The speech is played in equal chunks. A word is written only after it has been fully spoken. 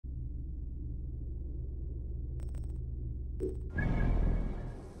The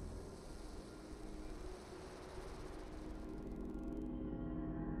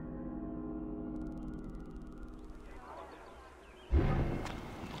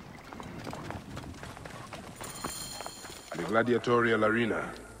gladiatorial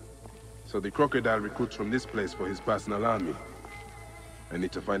arena. So the Crocodile recruits from this place for his personal army. I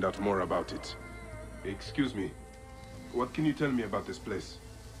need to find out more about it. Excuse me. What can you tell me about this place?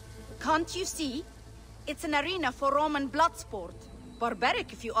 Can't you see? It's an arena for Roman blood sport.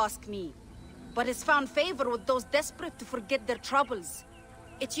 Barbaric, if you ask me. But it's found favor with those desperate to forget their troubles.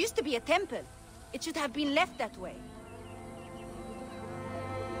 It used to be a temple. It should have been left that way.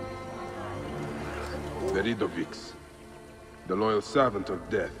 Veridovix, the loyal servant of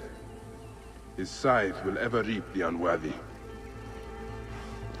death. His scythe will ever reap the unworthy.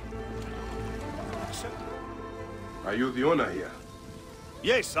 Are you the owner here?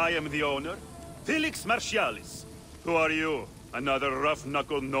 Yes, I am the owner. Felix Martialis. Who are you? Another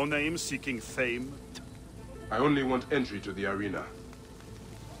rough-knuckle no-name seeking fame? I only want entry to the arena.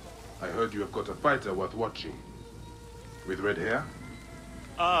 I heard you have got a fighter worth watching. With red hair?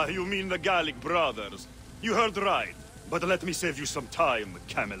 Ah, you mean the Gallic brothers. You heard right. But let me save you some time,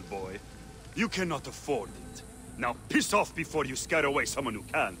 camel boy. You cannot afford it. Now piss off before you scare away someone who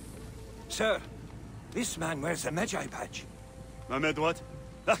can. Sir, this man wears a Magi badge. Ahmed, what?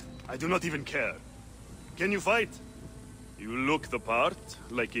 Ah, I do not even care. Can you fight? You look the part,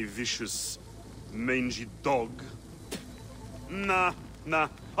 like a vicious, mangy dog. Nah.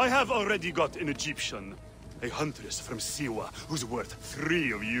 I have already got an Egyptian. A huntress from Siwa, who's worth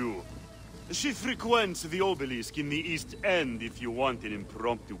 3 of you. She frequents the obelisk in the East End if you want an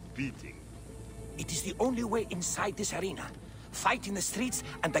impromptu beating. It is the only way inside this arena. Fight in the streets,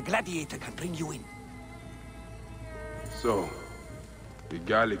 and the gladiator can bring you in. So, the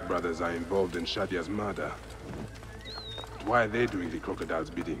Gallic brothers are involved in Shadia's murder. Why are they doing the Crocodile's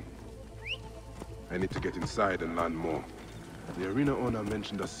bidding? I need to get inside and learn more. The arena owner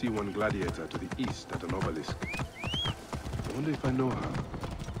mentioned a C1 gladiator to the east at an obelisk. I wonder if I know her.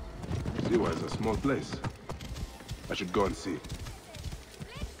 Siwa is a small place. I should go and see.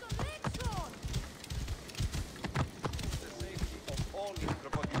 Let's go! The safety of all in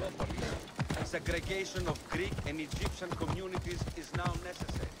Crocodilopolis. Segregation of Greek and Egyptian communities is now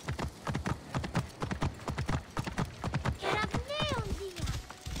necessary.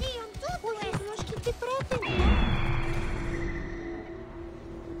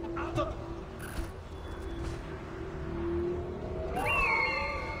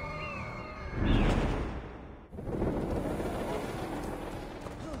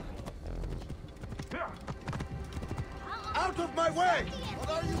 Out of my way! What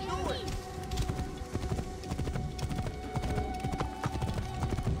are you doing?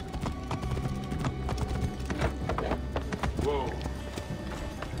 Whoa.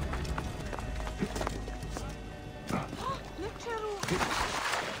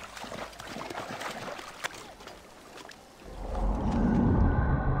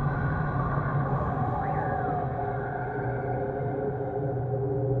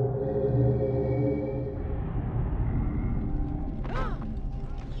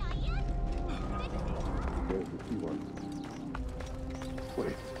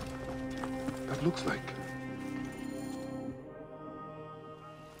 Wait, that looks like...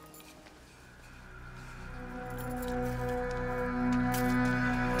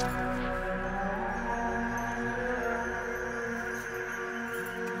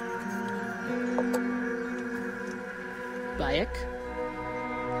 Bayek?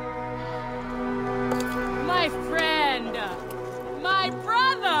 My friend! My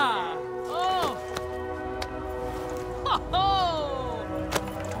brother! Oh! Oh!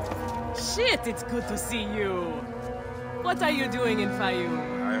 Shit, it's good to see you. What are you doing in Fayoum?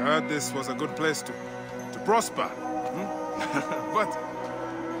 I heard this was a good place to prosper. But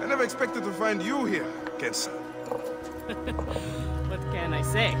I never expected to find you here, Kensa. What can I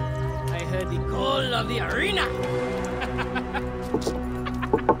say? I heard the call of the arena.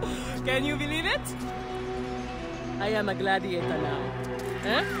 Can you believe it? I am a gladiator now.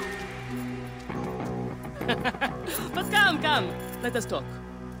 Huh? But come. Let us talk.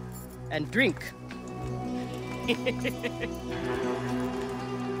 And drink.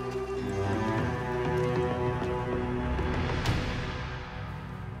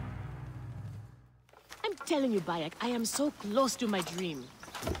 I'm telling you, Bayek, I am so close to my dream.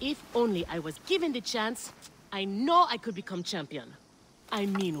 If only I was given the chance, I know I could become champion. I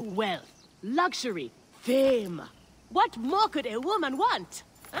mean wealth, luxury, fame. What more could a woman want?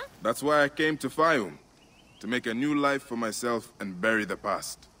 Huh? That's why I came to Fayoum. To make a new life for myself and bury the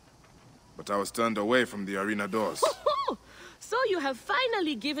past. But I was turned away from the arena doors. So you have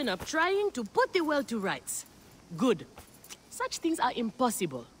finally given up trying to put the world to rights. Good. Such things are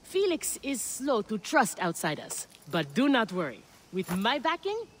impossible. Felix is slow to trust outsiders. But do not worry. With my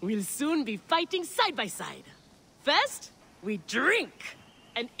backing, we'll soon be fighting side by side. First, we drink.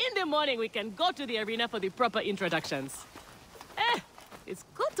 And in the morning, we can go to the arena for the proper introductions. It's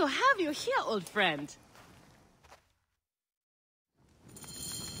good to have you here, old friend.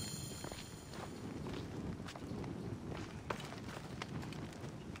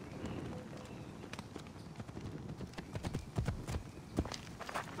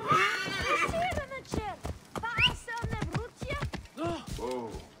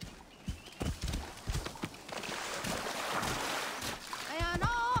 Whoa.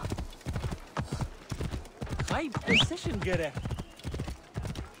 Five position gerecht.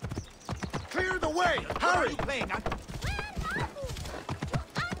 Clear the way! Hurry! Playing on.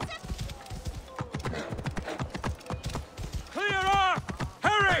 Clear off!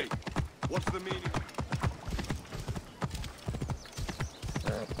 Hurry! What's the meaning?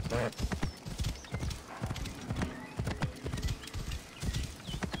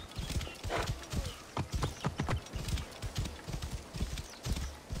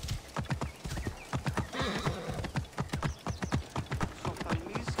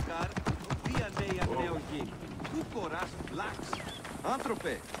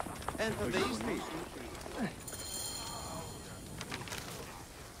 Anthrope, enter the station.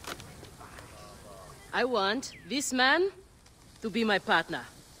 I want this man to be my partner.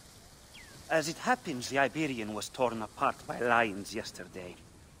 As it happens, the Iberian was torn apart by lions yesterday.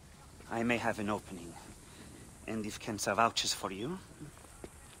 I may have an opening. And if Kensa vouches for you...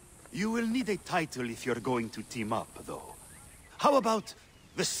 You will need a title if you're going to team up, though. How about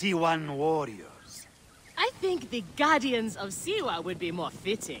the C1 Warriors? I think the Guardians of Siwa would be more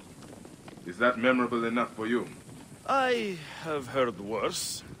fitting. Is that memorable enough for you? I have heard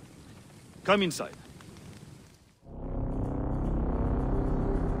worse. Come inside.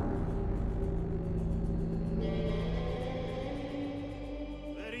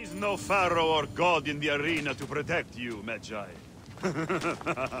 There is no pharaoh or god in the arena to protect you, Magi.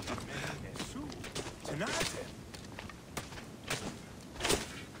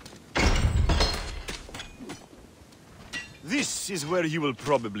 This is where you will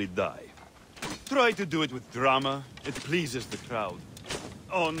probably die. Try to do it with drama. It pleases the crowd.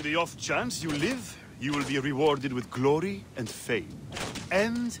 On the off chance you live, you will be rewarded with glory and fame.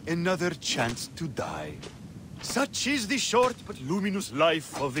 And another chance to die. Such is the short but luminous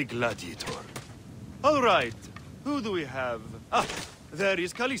life of a gladiator. All right, who do we have? Ah, there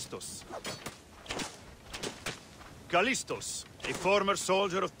is Callistos. Callistos, a former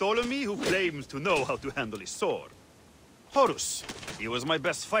soldier of Ptolemy who claims to know how to handle a sword. Horus. He was my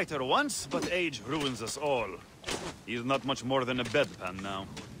best fighter once, but age ruins us all. He's not much more than a bedpan now.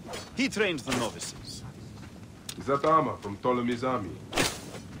 He trains the novices. Is that armor from Ptolemy's army?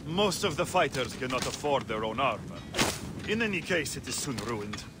 Most of the fighters cannot afford their own armor. In any case, it is soon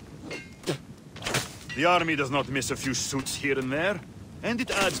ruined. The army does not miss a few suits here and there, and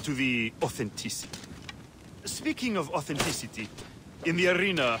it adds to the authenticity. Speaking of authenticity, in the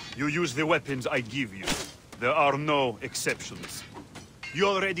arena, you use the weapons I give you. There are no exceptions. You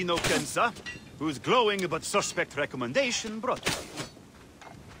already know Kensa, whose glowing but suspect recommendation brought you.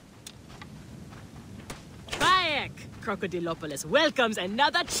 Bayek! Crocodilopolis welcomes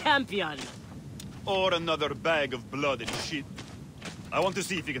another champion! Or another bag of blood and shit. I want to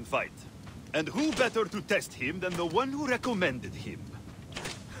see if he can fight. And who better to test him than the one who recommended him?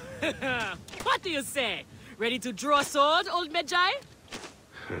 What do you say? Ready to draw a sword, old Magi?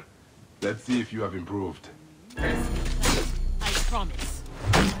 Let's see if you have improved. I promise.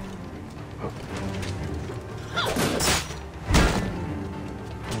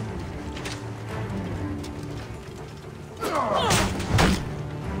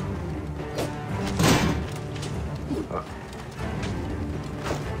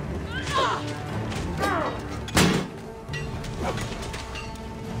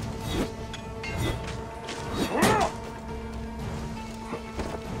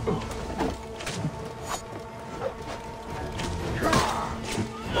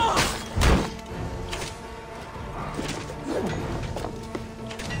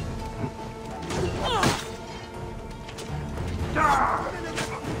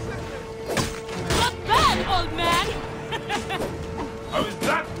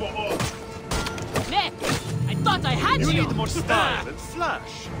 Style and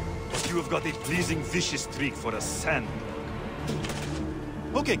flash. You have got a pleasing vicious streak for a sandlot.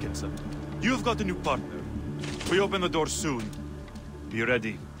 Okay, Kensa. You've got a new partner. We open the door soon. Be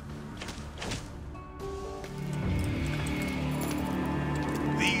ready.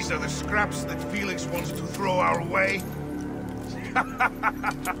 These are the scraps that Felix wants to throw our way?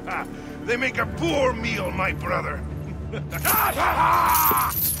 They make a poor meal, my brother.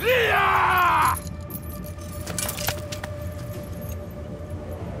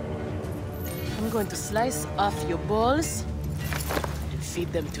 I'm going to slice off your balls and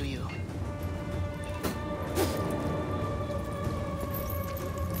feed them to you.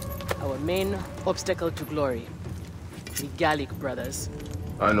 Our main obstacle to glory. The Gallic brothers.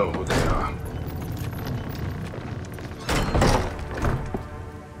 I know who they are.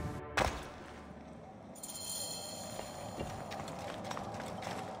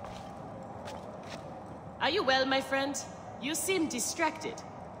 Are you well, my friend? You seem distracted.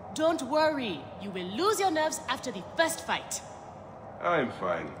 Don't worry. You will lose your nerves after the first fight. I'm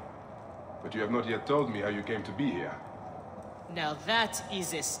fine. But you have not yet told me how you came to be here. Now that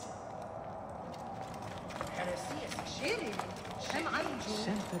is a...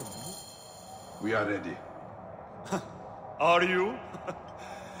 We are ready. Are you?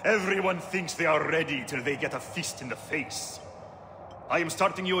 Everyone thinks they are ready till they get a fist in the face. I am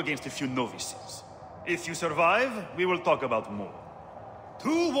starting you against a few novices. If you survive, we will talk about more.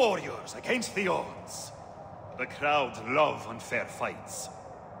 2 warriors against the odds. The crowd love unfair fights.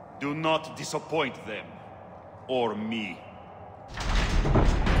 Do not disappoint them. Or me.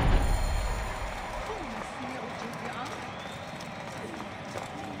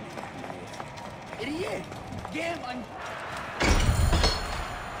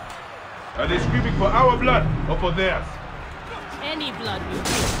 Are they screaming for our blood or for theirs? Any blood will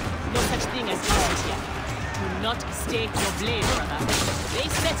do. No such thing as innocent here. Do not stake your blade, brother. They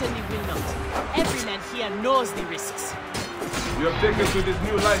certainly will not. Every man here knows the risks. You have taken to this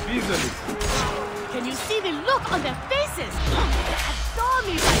new life easily. Can you see the look on their faces? They adore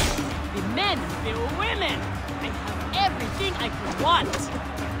me, right? The men, the women. I have everything I could want.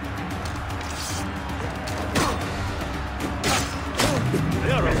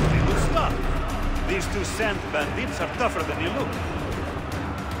 They are awfully good stuff. These 2 sand bandits are tougher than you look.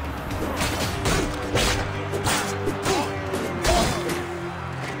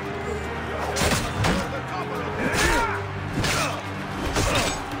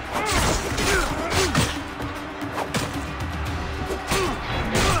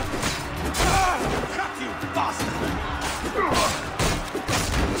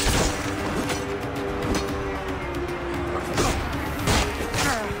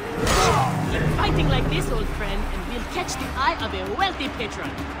 Like this, old friend, and we'll catch the eye of a wealthy patron.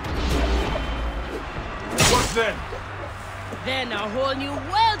 What then? Then a whole new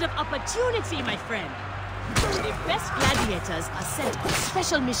world of opportunity, my friend. The best gladiators are sent on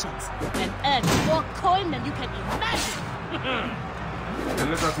special missions and earn more coin than you can imagine. Then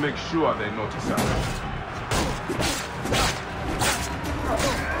let us make sure they notice us.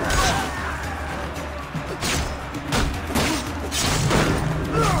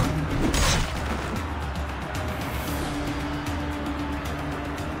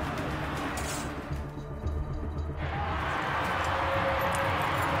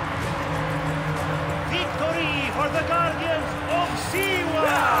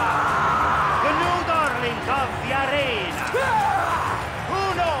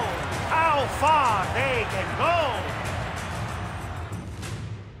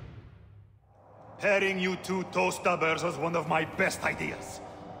 Pairing you 2 toe-stubbers was one of my best ideas.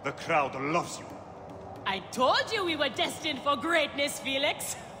 The crowd loves you. I told you we were destined for greatness,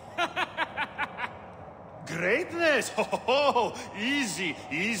 Felix. Greatness? Oh, easy,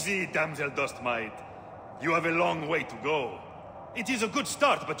 easy, damsel Dustmite. You have a long way to go. It is a good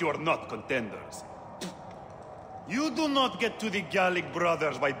start, but you are not contenders. You do not get to the Gallic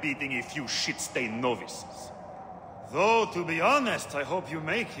brothers by beating a few shit-stained novices. Though, to be honest, I hope you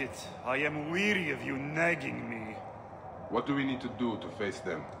make it. I am weary of you nagging me. What do we need to do to face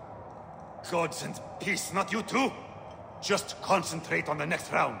them? Gods and peace, not you too. Just concentrate on the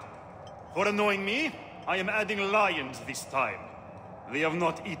next round. For annoying me, I am adding lions this time. They have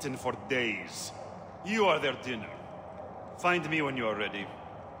not eaten for days. You are their dinner. Find me when you are ready.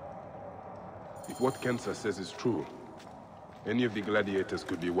 If what Kensa says is true, any of the gladiators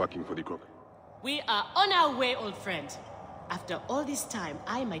could be working for the Crocodile. We are on our way, old friend. After all this time,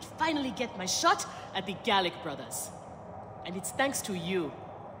 I might finally get my shot at the Gallic brothers. And it's thanks to you.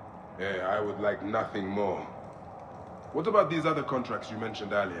 Yeah, I would like nothing more. What about these other contracts you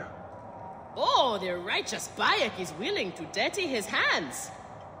mentioned earlier? Oh, the righteous Bayek is willing to dirty his hands.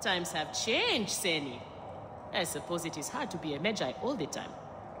 Times have changed, Seni. I suppose it is hard to be a Magi all the time.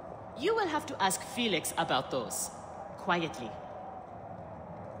 You will have to ask Felix about those. Quietly.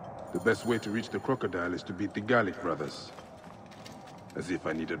 The best way to reach the Crocodile is to beat the Gallic brothers. As if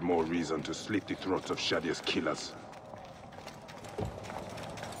I needed more reason to slit the throats of Shadia's killers.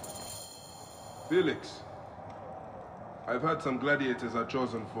 Felix, I've heard some gladiators are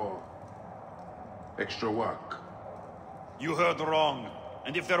chosen for extra work. You heard wrong.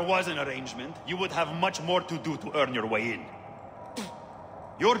 And if there was an arrangement, you would have much more to do to earn your way in.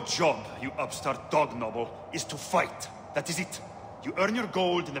 Your job, you upstart dog noble, is to fight. That is it. You earn your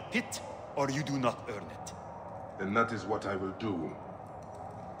gold in the pit, or you do not earn it. Then that is what I will do.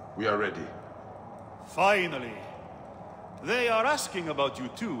 We are ready. Finally. They are asking about you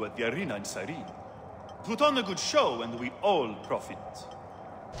too at the arena in Cyrene. Put on a good show and we all profit.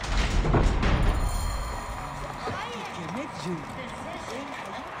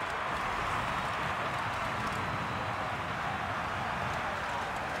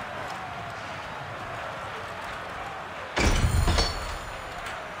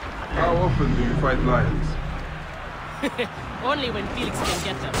 How often do you fight lions? Only when Felix can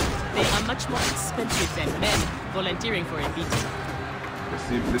get them. They are much more expensive than men volunteering for a beating.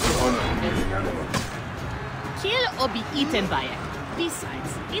 Receive little honor from killing animals. Kill or be eaten by it.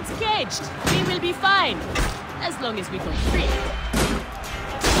 Besides, it's caged. We will be fine. As long as we don't free it.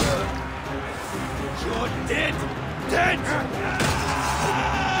 You're dead! Dead!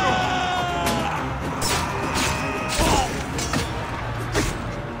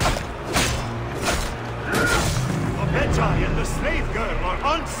 Medjay and the slave girl are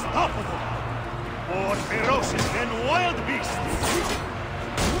unstoppable! More ferocious than wild beasts!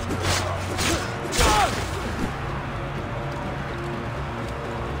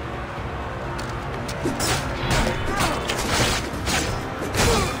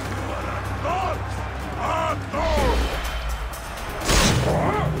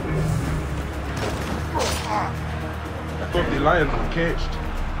 I thought the lions were caged.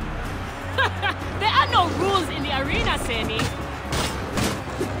 There are no rules in the arena, Seni.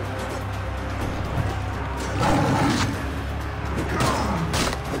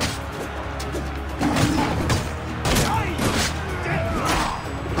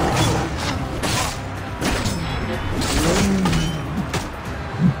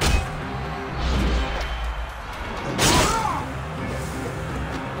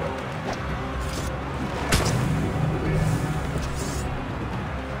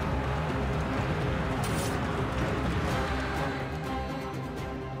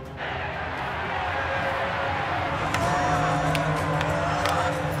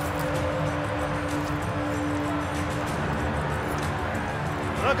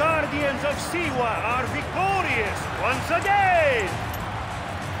 The Guardians of Siwa are victorious once again!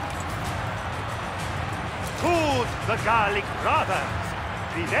 To the Gallic brothers,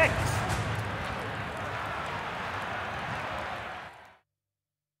 the next!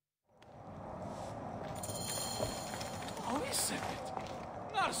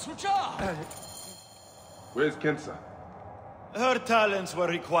 Where's Kensa? Her talents were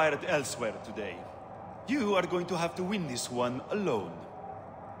required elsewhere today. You are going to have to win this one alone.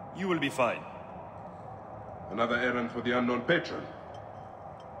 You will be fine. Another errand for the unknown patron.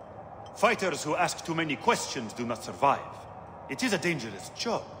 Fighters who ask too many questions do not survive. It is a dangerous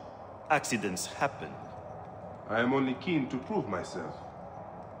job. Accidents happen. I am only keen to prove myself.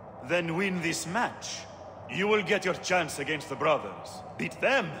 Then win this match. You will get your chance against the brothers. Beat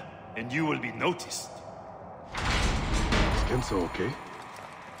them, and you will be noticed. Is Kensa okay?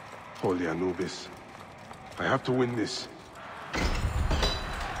 Holy Anubis. I have to win this.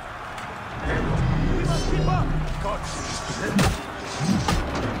 We must keep up!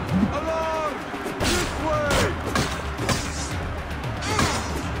 Along! This way!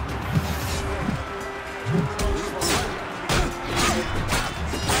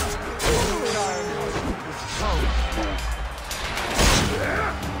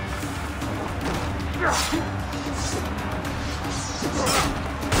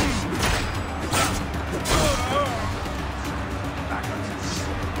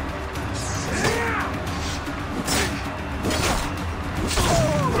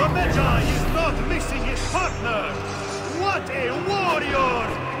 Medjay is not missing his partner! What a warrior!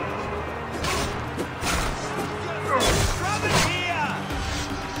 From here!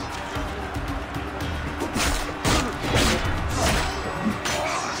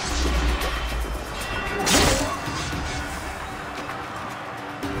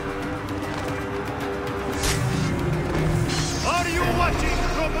 Are you watching,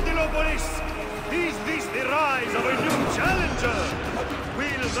 Crocodilopolis? Is this the rise of a new challenger?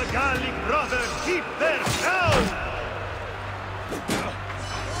 Will the Gallic brothers keep their crown?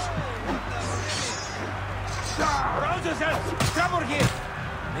 Rouse yourself! Trouble here!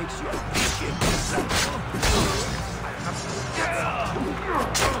 Makes you appreciate yourself. I have to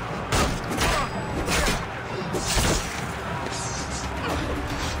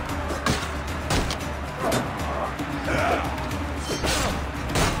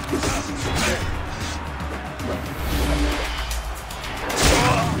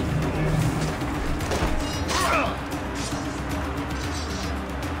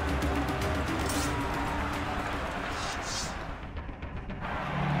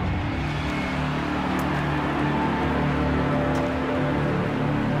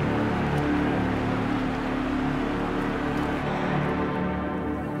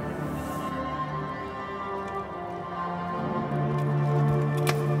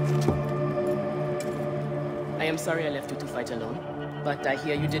am sorry I left you to fight alone, but I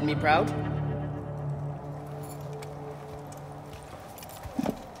hear you did me proud.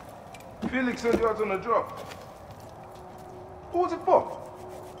 Felix sent you out on a job. Who was it for?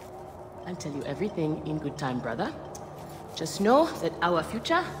 I'll tell you everything in good time, brother. Just know that our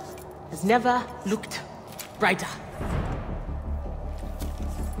future has never looked brighter.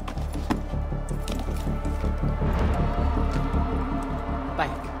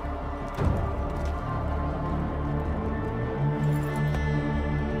 Bayek.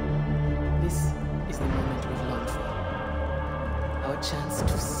 This is the moment we've longed for. Our chance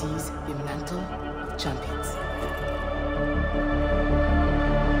to seize the mantle of champions.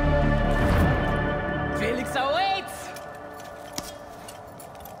 Felix awaits!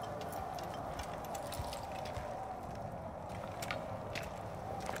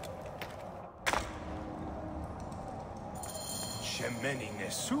 Shemeni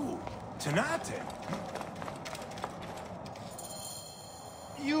Nesu, Tanate.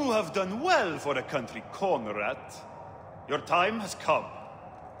 You have done well for a country corner rat. Your time has come.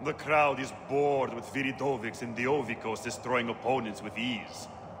 The crowd is bored with Viridovics and the Ovikos destroying opponents with ease.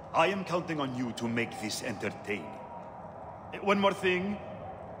 I am counting on you to make this entertaining. One more thing.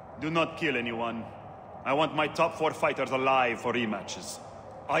 Do not kill anyone. I want my top 4 fighters alive for rematches.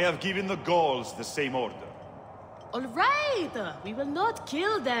 I have given the Gauls the same order. All right, we will not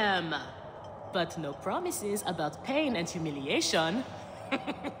kill them. But no promises about pain and humiliation.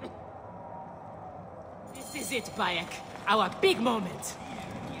 This is it, Bayek. Our big moment.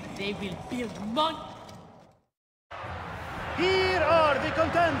 They will build Here are the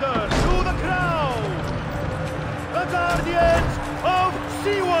contenders to the crown! The Guardians of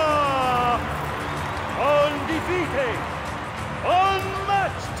Siwa! Undefeated!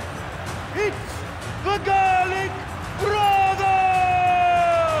 Unmatched! It's the Gallic Brothers!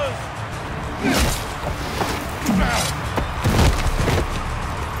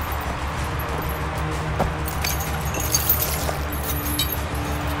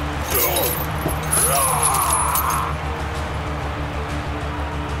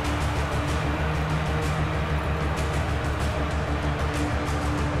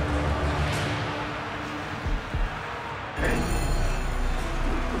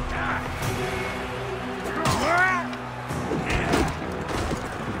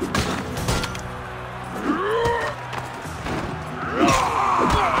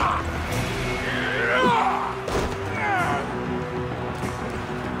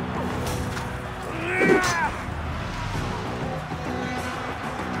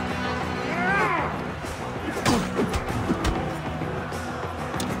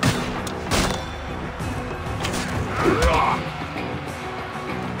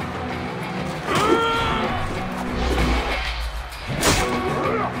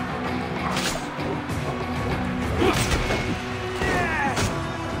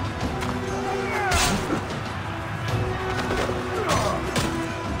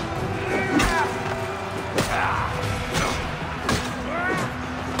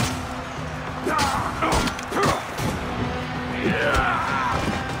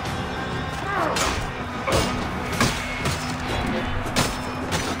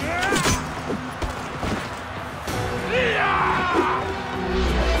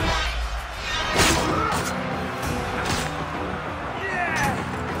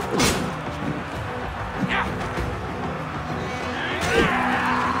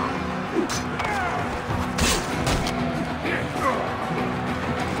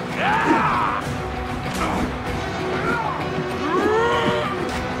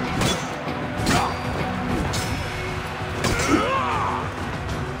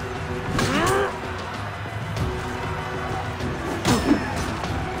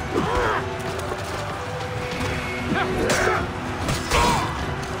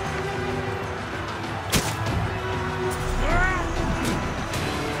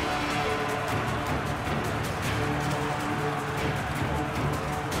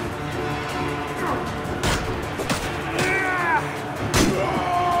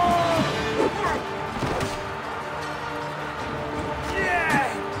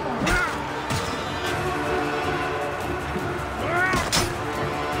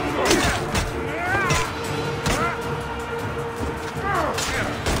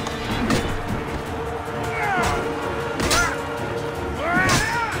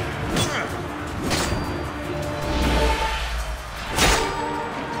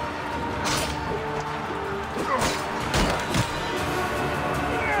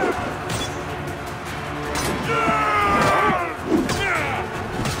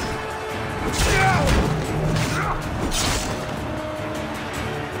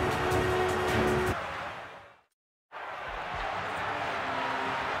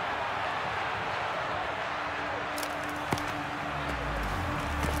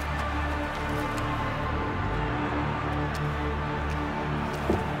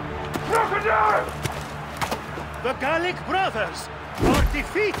 The Gallic brothers are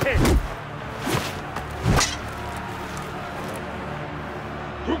defeated!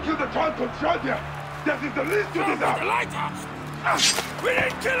 You killed the child called Shadia! That is the least you deserve! The lighthouse! We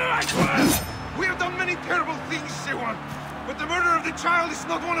didn't kill her, I swear! We have done many terrible things, Siwan, but the murder of the child is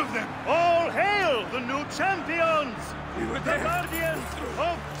not one of them! All hail the new champions! We were The there! guardians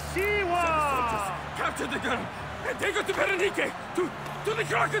of Siwa! Capture the girl and take her to Berenice, to the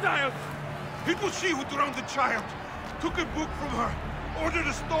Crocodile! It was she who drowned the child, took a book from her, ordered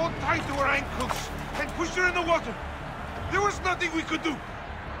a stone tied to her ankles, and pushed her in the water. There was nothing we could do.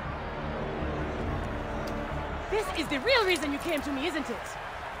 This is the real reason you came to me, isn't it?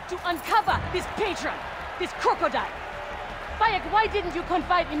 To uncover this patron, this crocodile. Bayek, why didn't you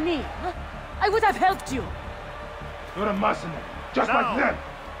confide in me? Huh? I would have helped you. You're a mercenary, just Now. like them.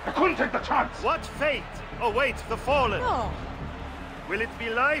 I couldn't take the chance. What fate awaits the fallen? No, Will it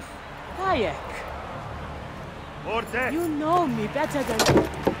be life Bayek, or death? you know me better than...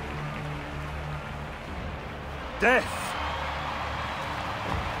 Death!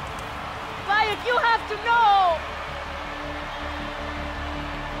 Bayek, you have to know!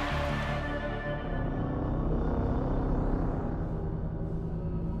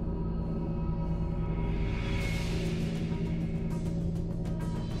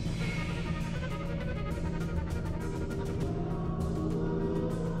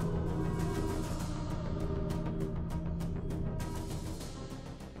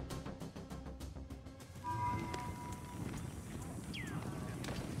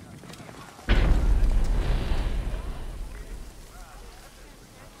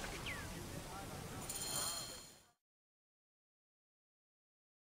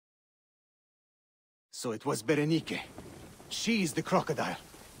 So it was Berenice. She is the crocodile.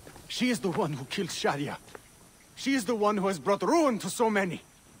 She is the one who killed Shadia. She is the one who has brought ruin to so many.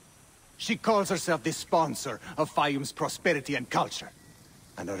 She calls herself the sponsor of Fayum's prosperity and culture.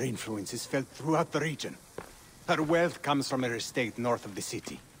 And her influence is felt throughout the region. Her wealth comes from her estate north of the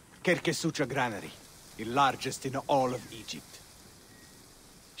city. Kerkesucha Granary, the largest in all of Egypt.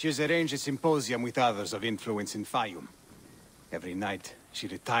 She has arranged a symposium with others of influence in Fayum. Every night, she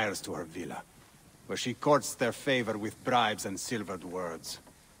retires to her villa, where she courts their favor with bribes and silvered words.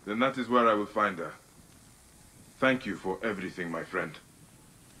 Then that is where I will find her. Thank you for everything, my friend.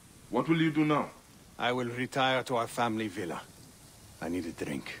 What will you do now? I will retire to our family villa. I need a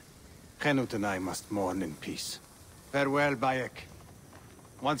drink. Henut and I must mourn in peace. Farewell, Bayek.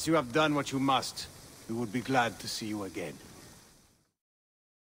 Once you have done what you must, we would be glad to see you again.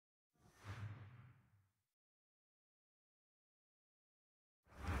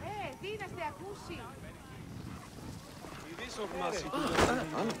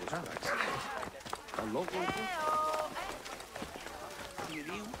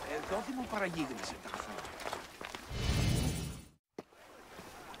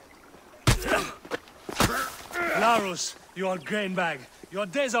 Larus, you old grain bag. Your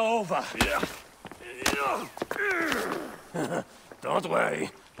days are over. Don't worry,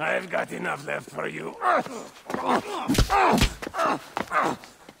 I've got enough left for you.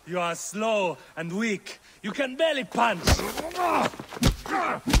 You are slow and weak. You can barely punch.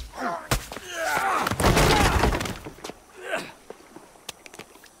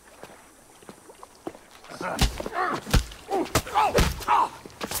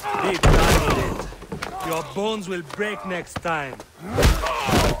 Deep down it. Your bones will break next time.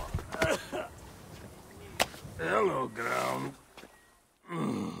 Hello, ground.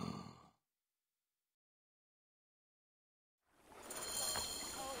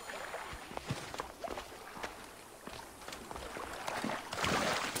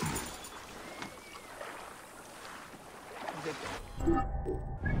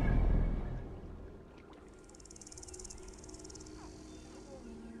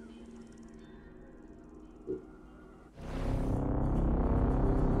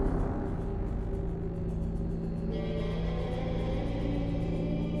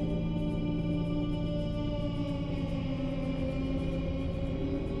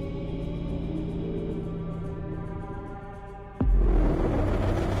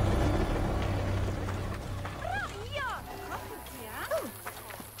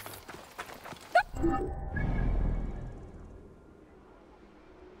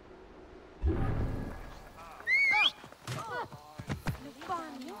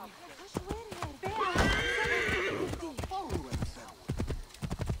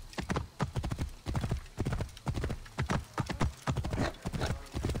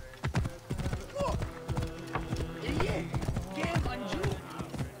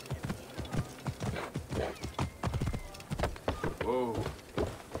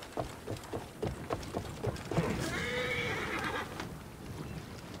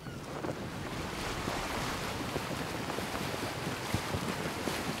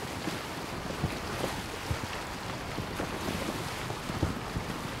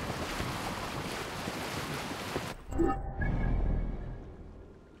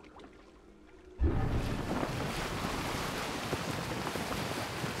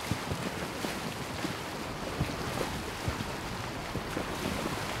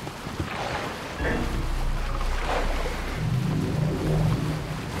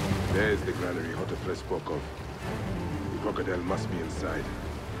 granary Hotefre spoke of. The Crocodile must be inside.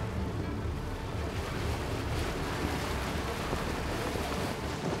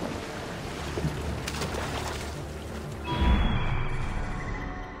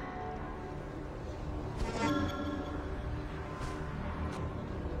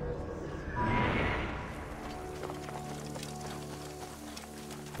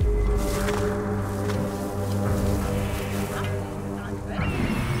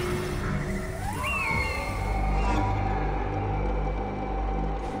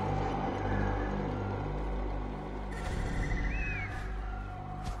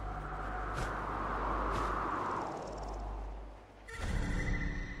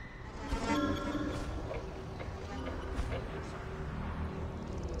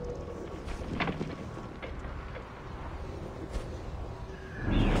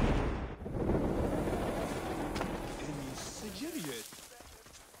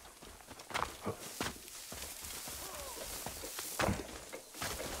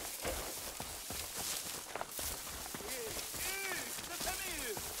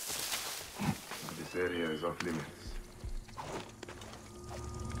 This area is off limits.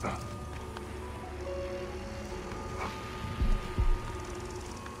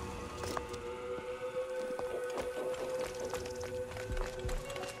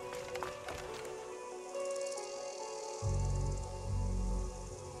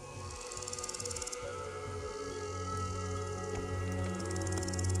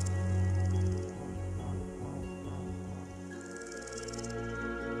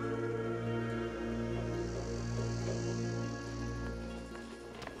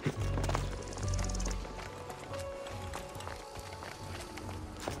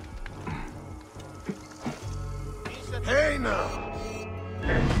 Hey now!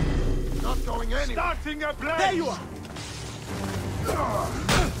 Not going anywhere. Starting a blaze! There you are!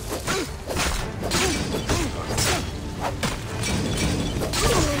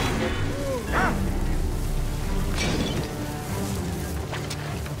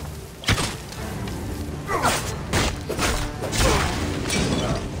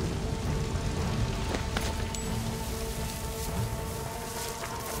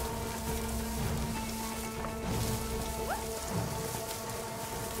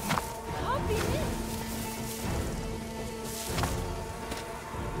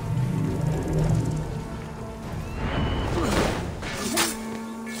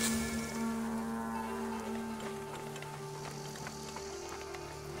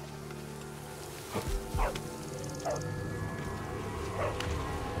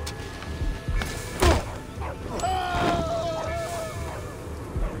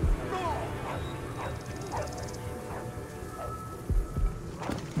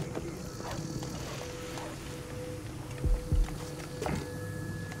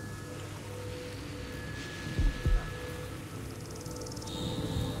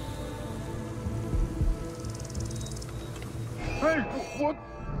 Hey, what?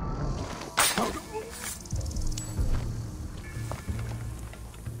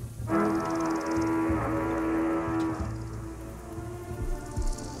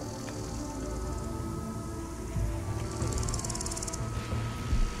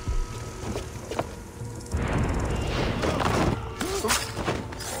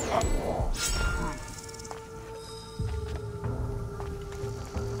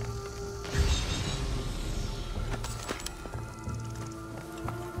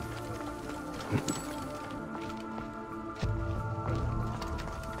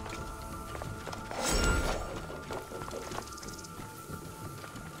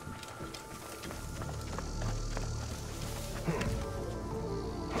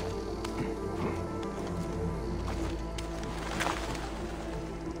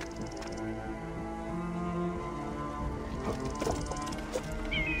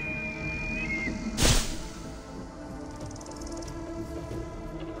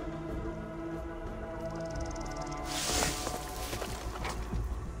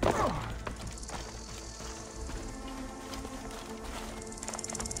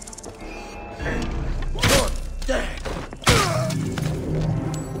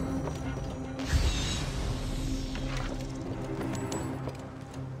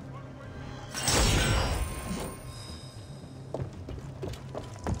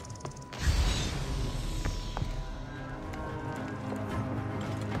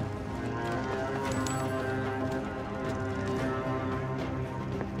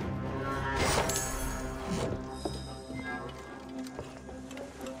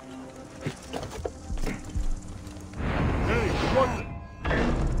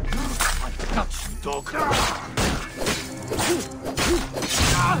 Dog.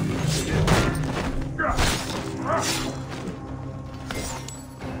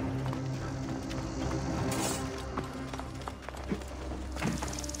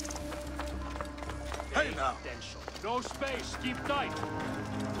 Hey now! No space, keep tight!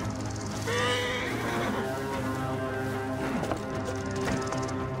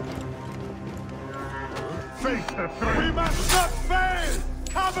 Face the threat! We must not fail!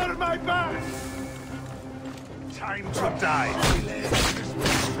 Cover my back! Time to die,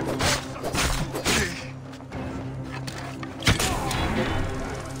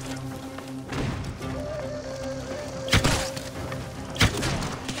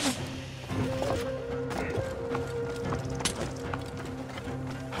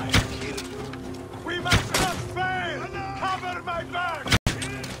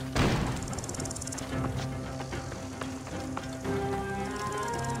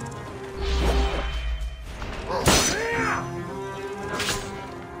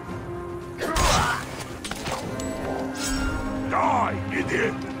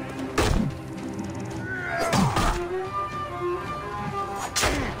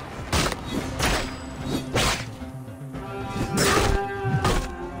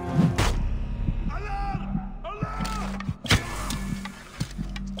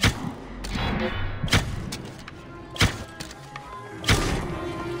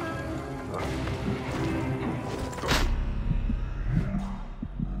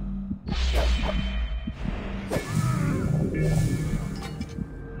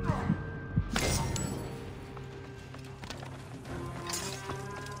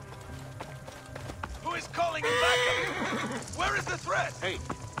 Hey!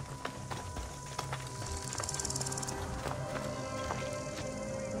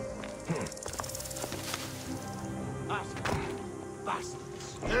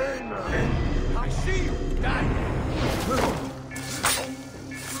 Bastards. I see you! Die!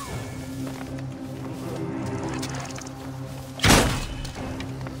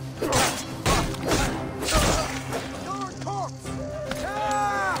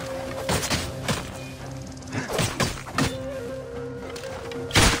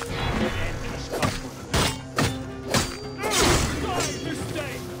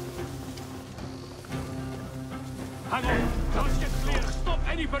 Hang on! Let's get clear! Stop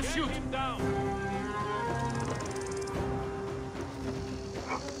any pursuit! Get him down!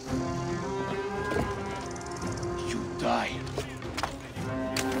 You die.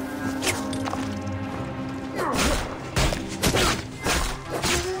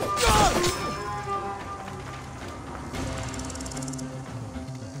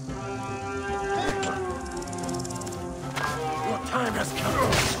 Your time has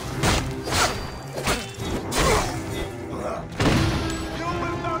come.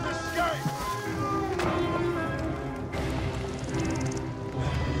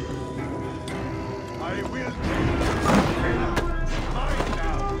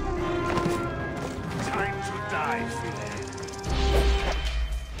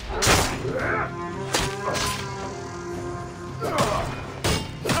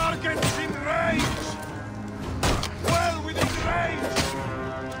 Targets in range! Well within range!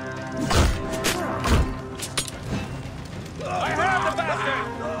 I have the bastard!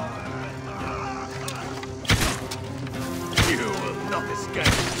 You will not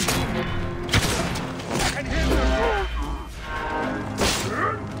escape! I can hear them!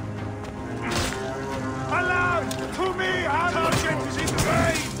 Alarm! To me! Target is in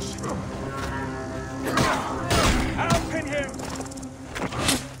range! I'll pin him!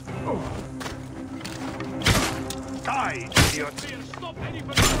 Die, idiot! Stop any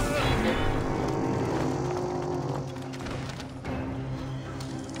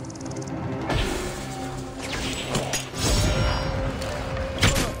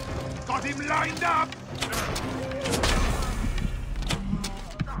Got him lined up!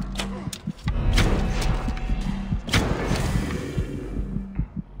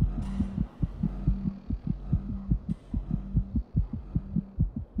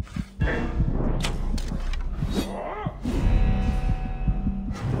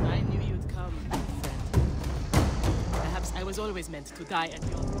 I was always meant to die at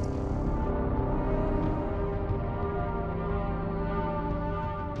your...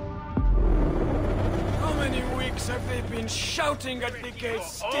 How many weeks have they been shouting at the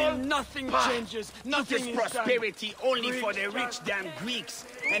gates? Still nothing changes. Nothing is prosperity done. only for the rich damn Greeks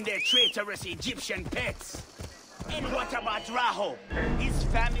and their traitorous Egyptian pets. And what about Raho? His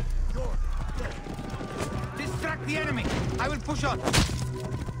family... Distract the enemy. I will push on.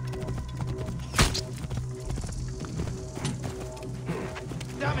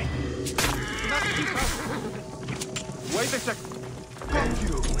 Damn it! Not keep up. Wait a second. Got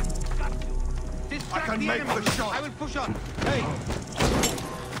you! I can make the shot! I will push on! Hey!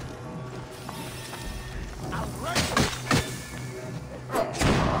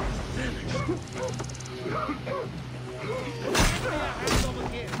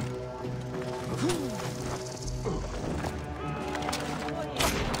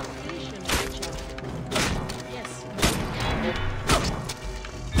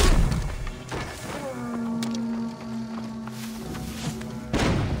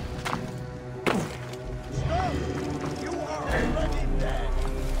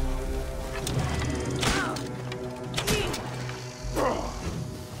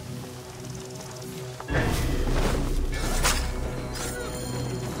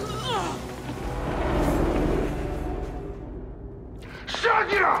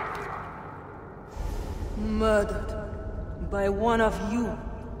 Murdered by one of you.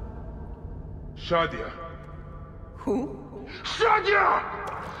 Shadia. Who? Shadia!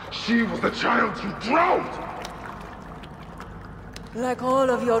 She was the child you drowned! Like all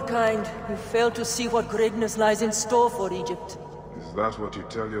of your kind, you fail to see what greatness lies in store for Egypt. Is that what you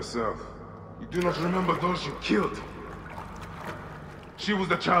tell yourself? You do not remember those you killed. She was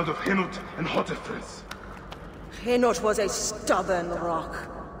the child of Henut and Hotefres. Henut was a stubborn rock.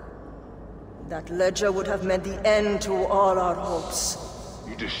 That ledger would have meant the end to all our hopes.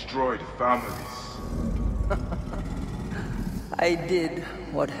 You destroyed families. I did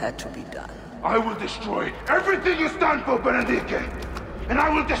what had to be done. I will destroy everything you stand for, Berenike! And I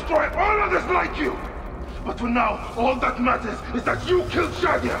will destroy all others like you! But for now, all that matters is that you killed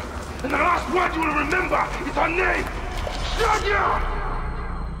Shadia! And the last word you will remember is her name! Shadia!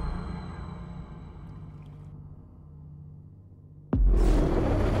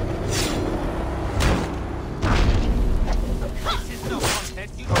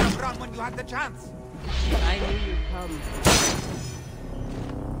 When you had the chance. I knew you'd come.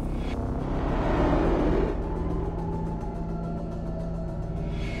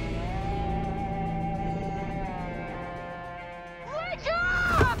 Wake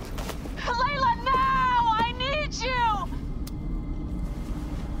up! Layla, now! I need you!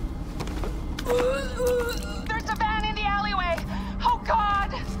 There's a van in the alleyway. Oh,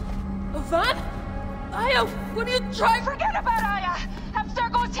 God! A van? Aya, what are you trying? Forget about Aya!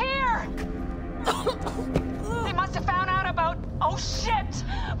 Abstergo's here! They must have found out about... Oh, shit!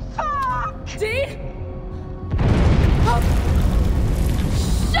 Fuck! D? Oh.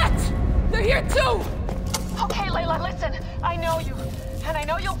 Shit! They're here too! Okay, Layla, listen. I know you. And I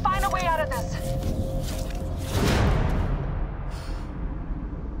know you'll find a way out of this.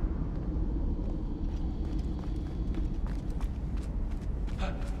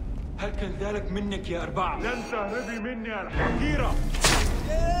 هل كان ذلك منك يا أربعة؟ لن تهربي مني الحقيرة!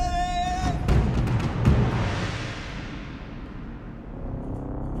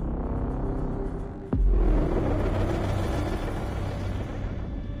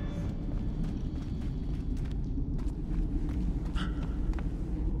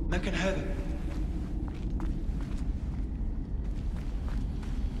 ما كان هذا؟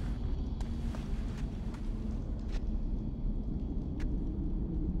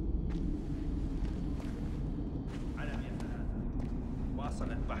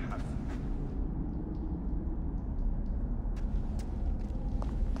 نتبحث.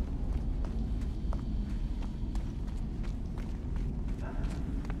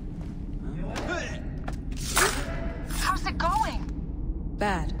 How's it going?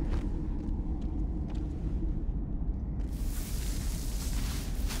 Bad.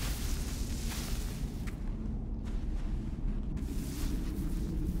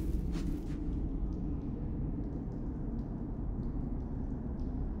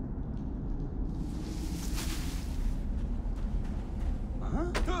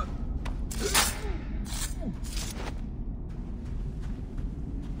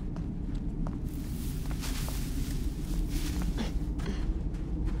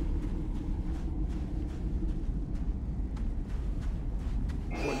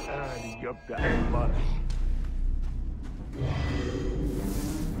 والآن يبدأ المرح.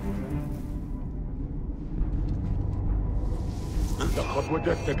 لقد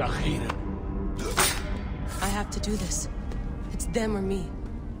وجدتك أخيرا. I have to do this. It's them or me.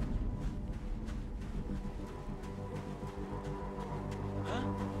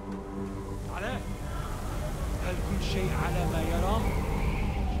 علاء، هل كل شيء على ما يرام؟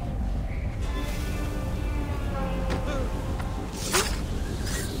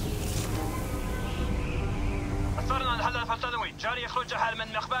 أصرنا الهدف التنوي، جاري يخرج حال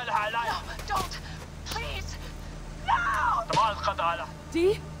من مقبالها علاء. No, don't! Please! No! طبعا القضاء على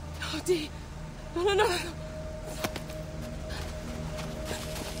D? Oh, D. No.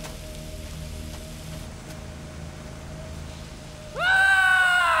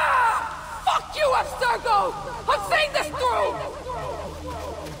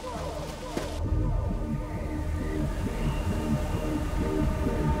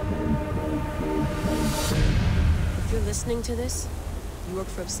 listening to this, you work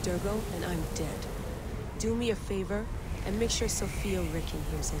for Abstergo, and I'm dead. Do me a favor, and make sure Sophia Ricken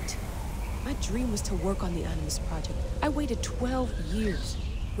hears it. My dream was to work on the Animus project. I waited 12 years.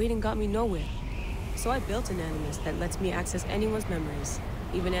 Waiting got me nowhere. So I built an Animus that lets me access anyone's memories,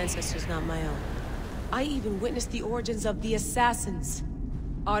 even ancestors not my own. I even witnessed the origins of the Assassins.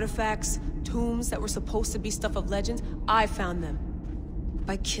 Artifacts, tombs that were supposed to be stuff of legend, I found them.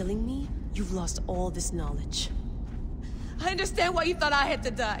 By killing me, you've lost all this knowledge. I understand why you thought I had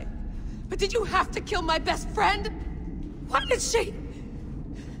to die. But did you have to kill my best friend? Why did she?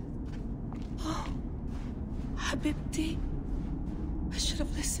 Oh, Habibti, I should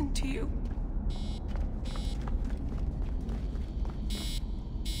have listened to you.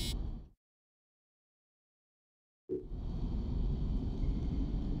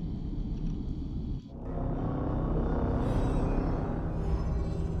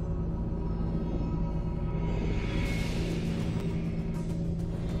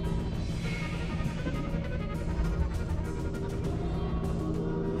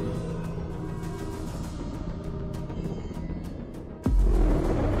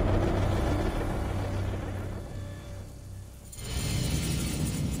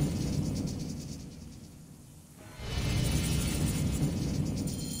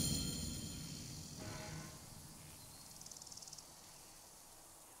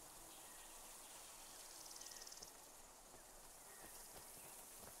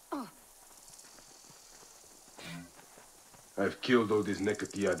 I've killed all these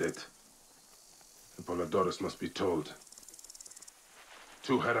Nekatiadet. Apollodorus must be told.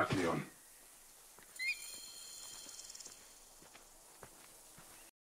 To Heraklion.